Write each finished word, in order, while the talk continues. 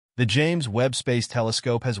The James Webb Space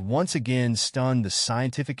Telescope has once again stunned the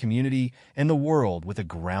scientific community and the world with a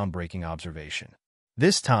groundbreaking observation.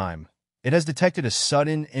 This time, it has detected a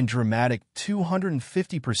sudden and dramatic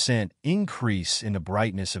 250% increase in the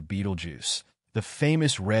brightness of Betelgeuse, the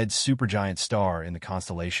famous red supergiant star in the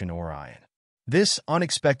constellation Orion. This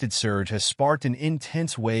unexpected surge has sparked an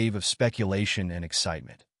intense wave of speculation and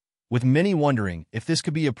excitement, with many wondering if this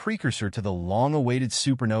could be a precursor to the long-awaited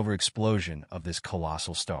supernova explosion of this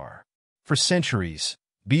colossal star. For centuries,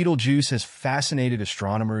 Betelgeuse has fascinated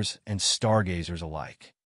astronomers and stargazers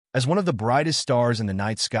alike. As one of the brightest stars in the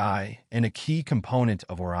night sky and a key component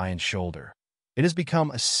of Orion's shoulder, it has become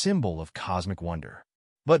a symbol of cosmic wonder.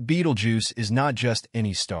 But Betelgeuse is not just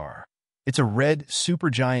any star. It's a red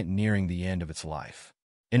supergiant nearing the end of its life.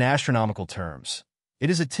 In astronomical terms, it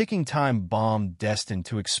is a ticking time bomb destined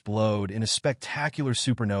to explode in a spectacular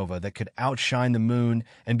supernova that could outshine the moon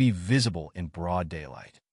and be visible in broad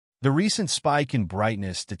daylight. The recent spike in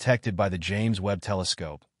brightness detected by the James Webb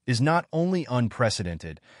Telescope is not only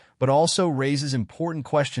unprecedented, but also raises important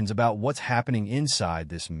questions about what's happening inside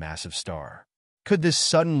this massive star. Could this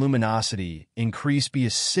sudden luminosity increase be a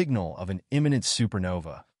signal of an imminent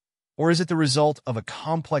supernova? Or is it the result of a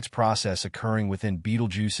complex process occurring within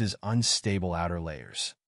Betelgeuse's unstable outer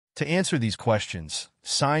layers? To answer these questions,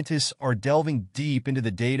 scientists are delving deep into the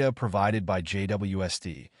data provided by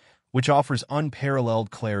JWST, which offers unparalleled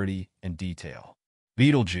clarity and detail.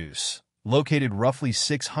 Betelgeuse, located roughly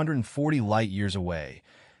 640 light-years away,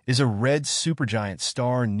 is a red supergiant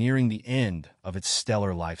star nearing the end of its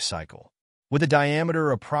stellar life cycle. With a diameter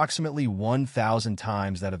approximately 1,000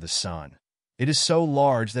 times that of the Sun, it is so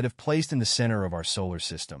large that if placed in the center of our solar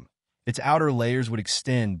system, its outer layers would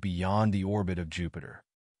extend beyond the orbit of Jupiter.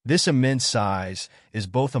 This immense size is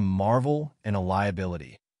both a marvel and a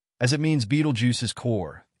liability, as it means Betelgeuse's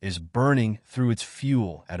core is burning through its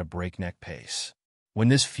fuel at a breakneck pace. When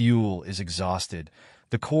this fuel is exhausted,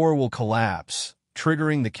 the core will collapse,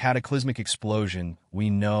 triggering the cataclysmic explosion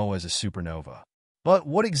we know as a supernova. But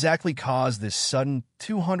what exactly caused this sudden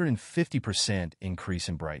 250% increase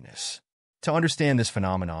in brightness? To understand this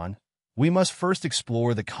phenomenon, we must first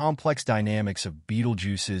explore the complex dynamics of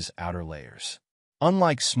Betelgeuse's outer layers.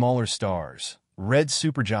 Unlike smaller stars, red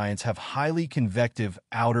supergiants have highly convective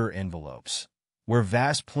outer envelopes, where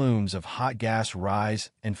vast plumes of hot gas rise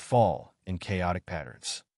and fall in chaotic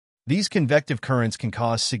patterns. These convective currents can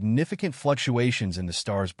cause significant fluctuations in the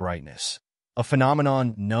star's brightness, a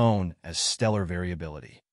phenomenon known as stellar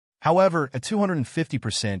variability. However, a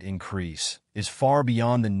 250% increase is far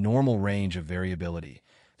beyond the normal range of variability,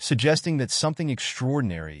 suggesting that something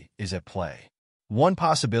extraordinary is at play. One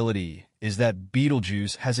possibility is that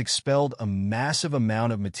Betelgeuse has expelled a massive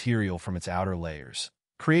amount of material from its outer layers,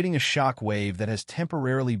 creating a shock wave that has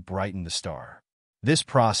temporarily brightened the star. This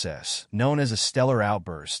process, known as a stellar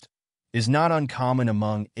outburst, is not uncommon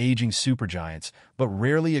among aging supergiants, but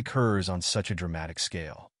rarely occurs on such a dramatic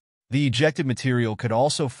scale. The ejected material could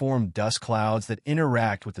also form dust clouds that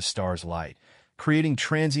interact with the star's light, creating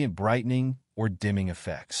transient brightening or dimming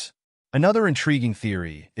effects. Another intriguing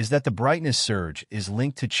theory is that the brightness surge is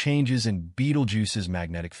linked to changes in Betelgeuse's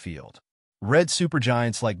magnetic field. Red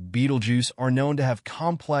supergiants like Betelgeuse are known to have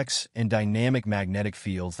complex and dynamic magnetic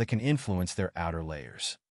fields that can influence their outer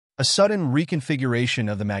layers. A sudden reconfiguration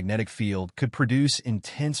of the magnetic field could produce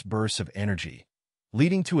intense bursts of energy,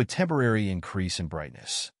 leading to a temporary increase in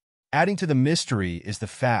brightness. Adding to the mystery is the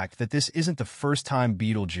fact that this isn't the first time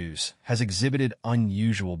Betelgeuse has exhibited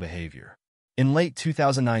unusual behavior. In late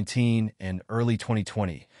 2019 and early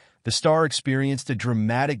 2020, the star experienced a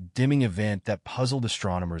dramatic dimming event that puzzled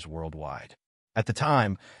astronomers worldwide. At the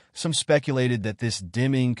time, some speculated that this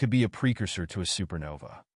dimming could be a precursor to a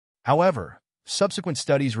supernova. However, subsequent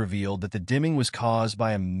studies revealed that the dimming was caused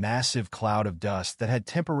by a massive cloud of dust that had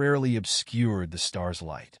temporarily obscured the star's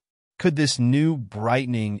light. Could this new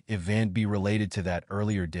brightening event be related to that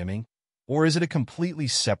earlier dimming, or is it a completely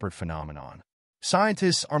separate phenomenon?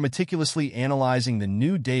 Scientists are meticulously analyzing the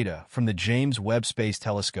new data from the James Webb Space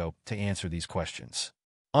Telescope to answer these questions.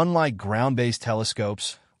 Unlike ground-based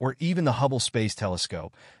telescopes or even the Hubble Space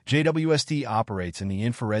Telescope, JWST operates in the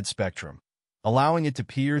infrared spectrum, allowing it to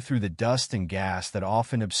peer through the dust and gas that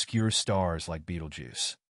often obscure stars like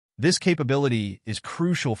Betelgeuse. This capability is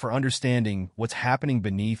crucial for understanding what's happening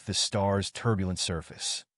beneath the star's turbulent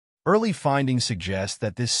surface. Early findings suggest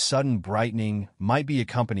that this sudden brightening might be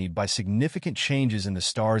accompanied by significant changes in the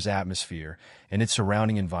star's atmosphere and its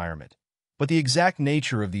surrounding environment, but the exact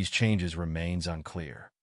nature of these changes remains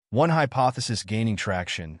unclear. One hypothesis gaining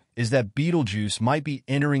traction is that Betelgeuse might be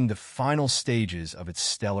entering the final stages of its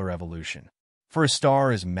stellar evolution. For a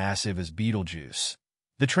star as massive as Betelgeuse,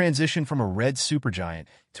 The transition from a red supergiant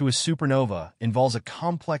to a supernova involves a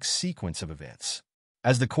complex sequence of events.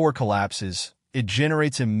 As the core collapses, it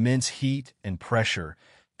generates immense heat and pressure,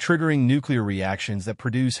 triggering nuclear reactions that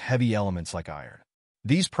produce heavy elements like iron.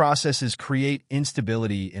 These processes create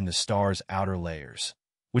instability in the star's outer layers,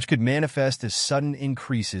 which could manifest as sudden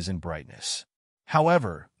increases in brightness.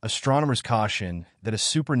 However, astronomers caution that a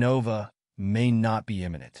supernova may not be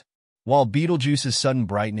imminent. While Betelgeuse's sudden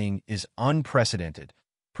brightening is unprecedented,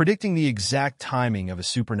 predicting the exact timing of a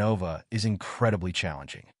supernova is incredibly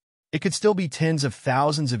challenging. It could still be tens of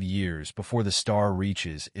thousands of years before the star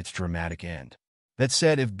reaches its dramatic end. That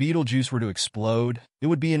said, if Betelgeuse were to explode, it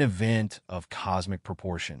would be an event of cosmic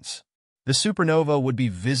proportions. The supernova would be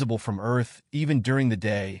visible from Earth even during the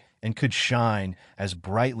day and could shine as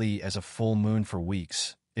brightly as a full moon for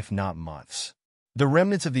weeks, if not months. The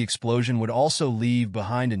remnants of the explosion would also leave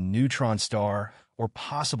behind a neutron star or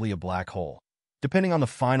possibly a black hole, depending on the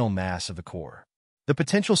final mass of the core. The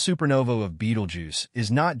potential supernova of Betelgeuse is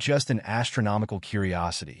not just an astronomical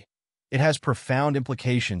curiosity. It has profound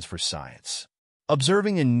implications for science.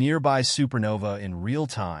 Observing a nearby supernova in real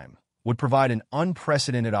time would provide an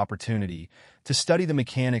unprecedented opportunity to study the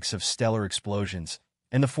mechanics of stellar explosions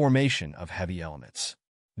and the formation of heavy elements.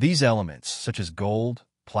 These elements, such as gold,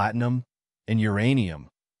 platinum, and uranium,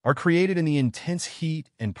 are created in the intense heat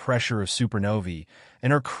and pressure of supernovae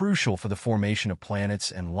and are crucial for the formation of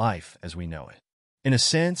planets and life as we know it. In a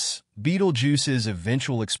sense, Betelgeuse's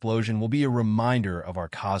eventual explosion will be a reminder of our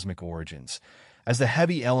cosmic origins, as the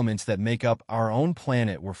heavy elements that make up our own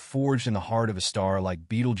planet were forged in the heart of a star like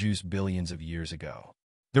Betelgeuse billions of years ago.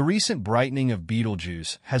 The recent brightening of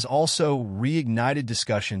Betelgeuse has also reignited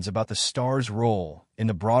discussions about the star's role in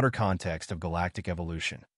the broader context of galactic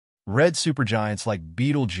evolution. Red supergiants like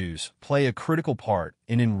Betelgeuse play a critical part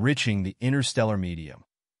in enriching the interstellar medium,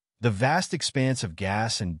 the vast expanse of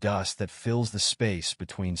gas and dust that fills the space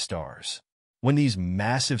between stars. When these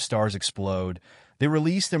massive stars explode, they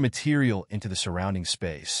release their material into the surrounding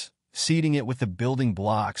space, seeding it with the building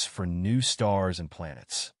blocks for new stars and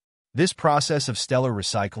planets. This process of stellar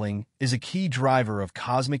recycling is a key driver of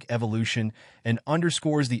cosmic evolution and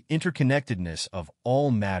underscores the interconnectedness of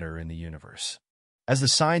all matter in the universe. As the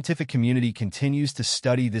scientific community continues to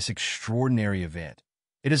study this extraordinary event,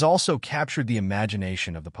 it has also captured the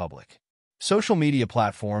imagination of the public. Social media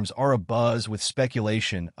platforms are abuzz with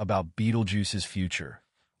speculation about Betelgeuse's future,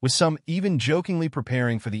 with some even jokingly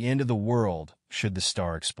preparing for the end of the world should the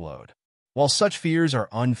star explode. While such fears are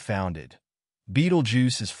unfounded,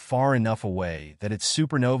 Betelgeuse is far enough away that its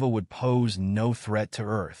supernova would pose no threat to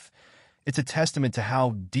Earth. It's a testament to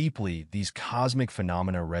how deeply these cosmic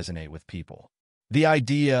phenomena resonate with people. The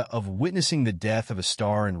idea of witnessing the death of a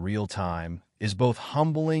star in real time is both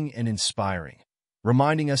humbling and inspiring,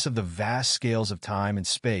 reminding us of the vast scales of time and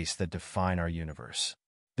space that define our universe.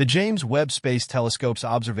 The James Webb Space Telescope's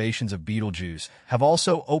observations of Betelgeuse have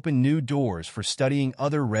also opened new doors for studying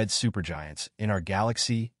other red supergiants in our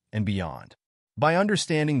galaxy and beyond. By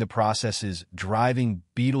understanding the processes driving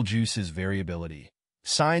Betelgeuse's variability,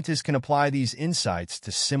 scientists can apply these insights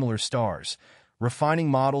to similar stars, refining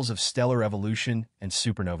models of stellar evolution and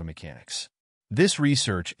supernova mechanics. This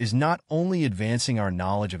research is not only advancing our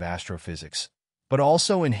knowledge of astrophysics, but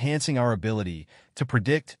also enhancing our ability to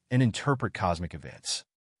predict and interpret cosmic events.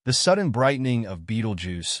 The sudden brightening of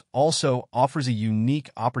Betelgeuse also offers a unique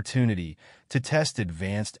opportunity to test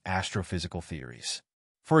advanced astrophysical theories.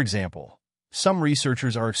 For example, some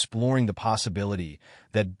researchers are exploring the possibility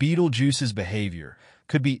that Betelgeuse's behavior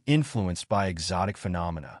could be influenced by exotic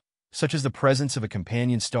phenomena, such as the presence of a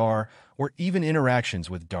companion star or even interactions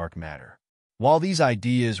with dark matter. While these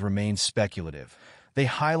ideas remain speculative, they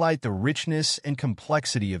highlight the richness and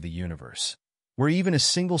complexity of the universe, where even a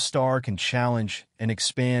single star can challenge and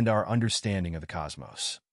expand our understanding of the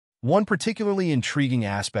cosmos. One particularly intriguing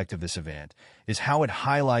aspect of this event is how it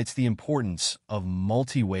highlights the importance of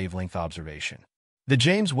multi-wavelength observation. The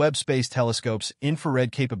James Webb Space Telescope's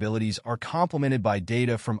infrared capabilities are complemented by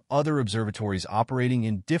data from other observatories operating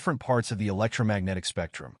in different parts of the electromagnetic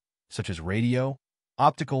spectrum, such as radio,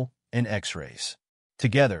 optical, and X-rays.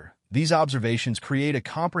 Together, these observations create a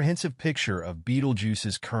comprehensive picture of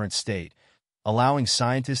Betelgeuse's current state, allowing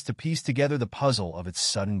scientists to piece together the puzzle of its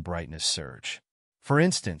sudden brightness surge. For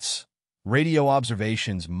instance, radio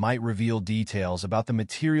observations might reveal details about the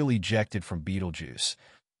material ejected from Betelgeuse,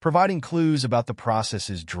 providing clues about the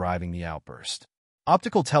processes driving the outburst.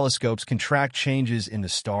 Optical telescopes can track changes in the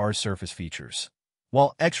star's surface features,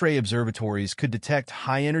 while X-ray observatories could detect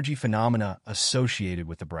high-energy phenomena associated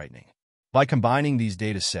with the brightening. By combining these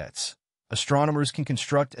data sets, astronomers can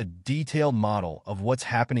construct a detailed model of what's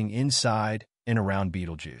happening inside and around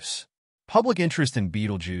Betelgeuse. Public interest in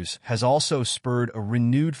Betelgeuse has also spurred a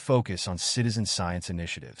renewed focus on citizen science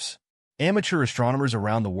initiatives. Amateur astronomers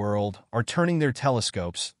around the world are turning their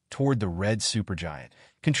telescopes toward the red supergiant,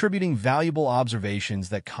 contributing valuable observations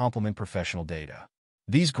that complement professional data.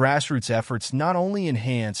 These grassroots efforts not only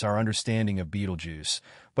enhance our understanding of Betelgeuse,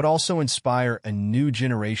 but also inspire a new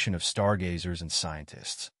generation of stargazers and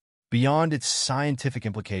scientists. Beyond its scientific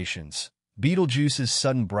implications, Betelgeuse's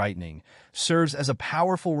sudden brightening serves as a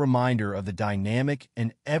powerful reminder of the dynamic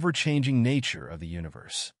and ever-changing nature of the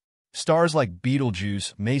universe. Stars like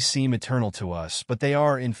Betelgeuse may seem eternal to us, but they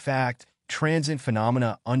are, in fact, transient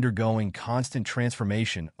phenomena undergoing constant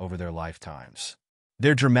transformation over their lifetimes.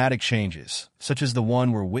 Their dramatic changes, such as the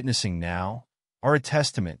one we're witnessing now, are a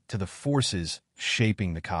testament to the forces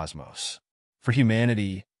shaping the cosmos. For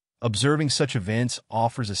humanity, observing such events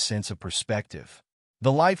offers a sense of perspective.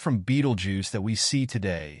 The light from Betelgeuse that we see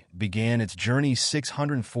today began its journey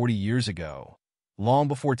 640 years ago, long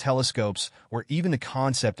before telescopes or even the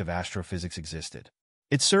concept of astrophysics existed.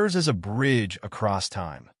 It serves as a bridge across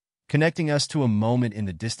time, connecting us to a moment in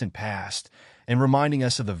the distant past and reminding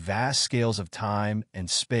us of the vast scales of time and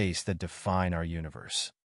space that define our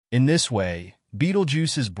universe. In this way,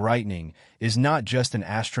 Betelgeuse's brightening is not just an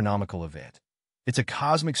astronomical event. It's a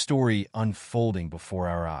cosmic story unfolding before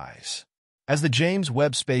our eyes. As the James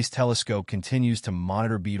Webb Space Telescope continues to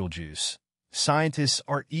monitor Betelgeuse, scientists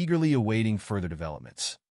are eagerly awaiting further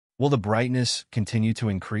developments. Will the brightness continue to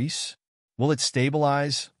increase? Will it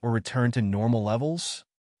stabilize or return to normal levels?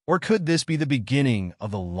 Or could this be the beginning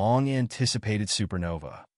of the long-anticipated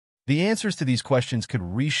supernova? The answers to these questions could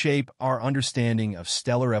reshape our understanding of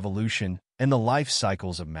stellar evolution and the life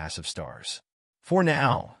cycles of massive stars. For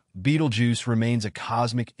now, Betelgeuse remains a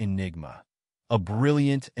cosmic enigma, a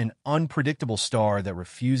brilliant and unpredictable star that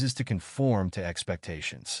refuses to conform to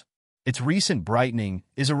expectations. Its recent brightening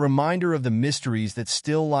is a reminder of the mysteries that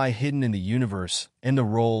still lie hidden in the universe and the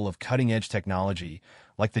role of cutting-edge technology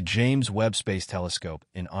like the James Webb Space Telescope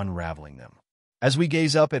in unraveling them. As we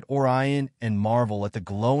gaze up at Orion and marvel at the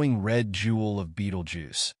glowing red jewel of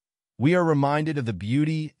Betelgeuse, we are reminded of the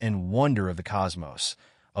beauty and wonder of the cosmos,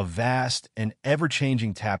 a vast and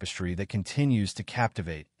ever-changing tapestry that continues to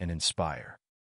captivate and inspire.